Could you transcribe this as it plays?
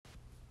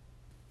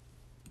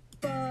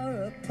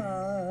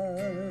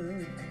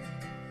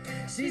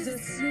She's a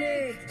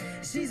snake,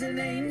 she's an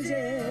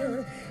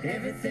angel,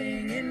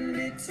 everything in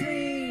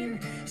between.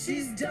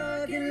 She's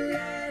dark and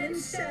light and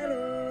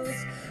shadows,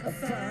 a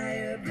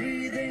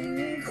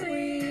fire-breathing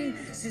queen.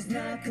 She's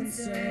not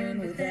concerned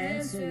with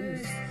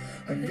answers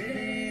or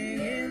living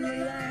in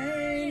the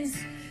lines.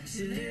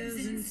 She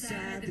lives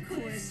inside the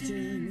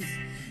questions.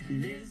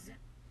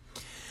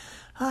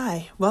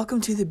 Hi, welcome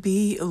to the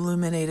Be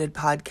Illuminated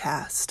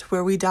podcast,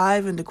 where we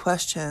dive into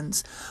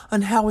questions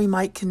on how we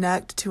might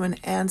connect to an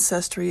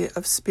ancestry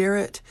of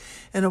spirit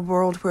in a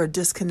world where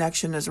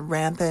disconnection is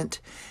rampant,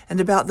 and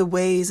about the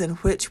ways in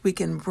which we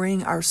can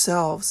bring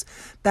ourselves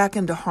back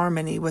into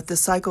harmony with the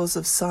cycles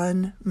of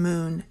sun,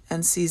 moon,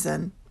 and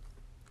season.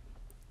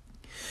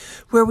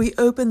 Where we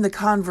open the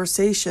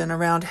conversation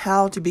around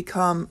how to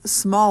become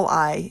small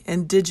I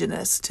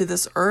indigenous to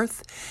this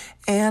earth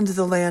and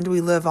the land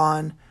we live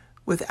on,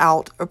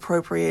 without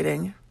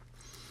appropriating.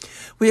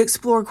 We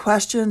explore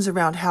questions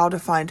around how to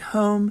find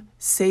home,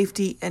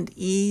 safety, and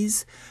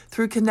ease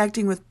through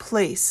connecting with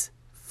place,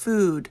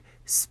 food,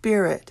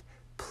 spirit,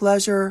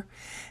 pleasure,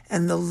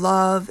 and the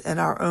love in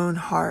our own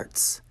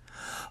hearts.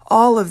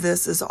 All of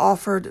this is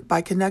offered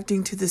by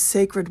connecting to the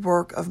sacred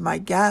work of my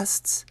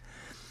guests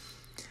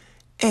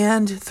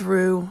and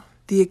through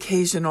the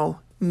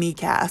occasional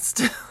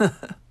me-cast.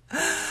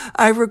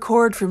 I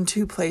record from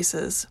two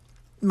places: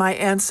 my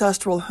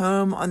ancestral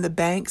home on the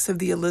banks of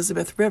the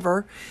Elizabeth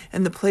River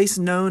in the place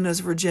known as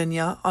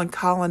Virginia on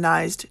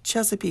colonized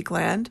Chesapeake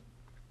land,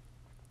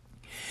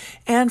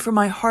 and from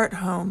my heart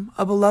home,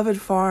 a beloved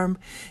farm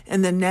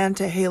in the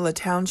Nantahala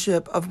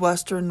Township of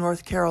western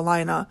North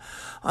Carolina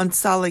on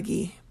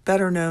Salagi,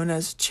 better known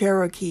as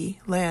Cherokee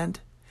land.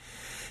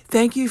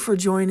 Thank you for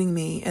joining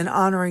me in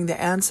honoring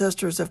the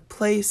ancestors of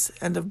place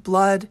and of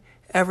blood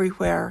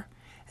everywhere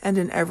and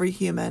in every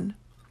human.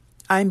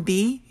 I'm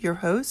Bee, your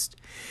host.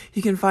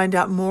 You can find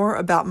out more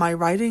about my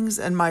writings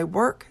and my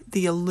work,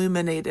 The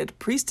Illuminated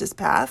Priestess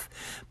Path,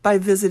 by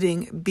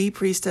visiting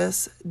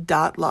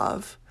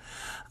bepriestess.love.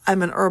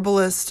 I'm an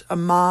herbalist, a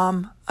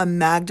mom, a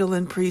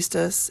Magdalene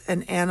priestess,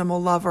 an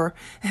animal lover,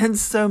 and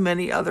so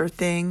many other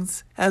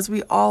things, as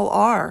we all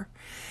are,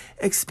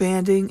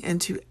 expanding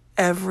into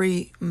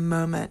every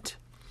moment.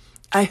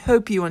 I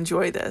hope you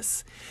enjoy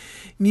this.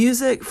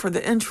 Music for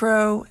the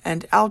intro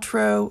and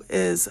outro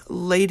is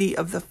Lady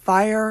of the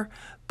Fire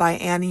by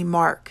Annie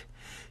Mark.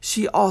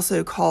 She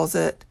also calls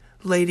it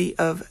Lady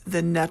of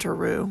the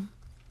Netaroo.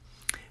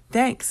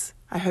 Thanks.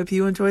 I hope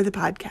you enjoy the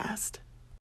podcast.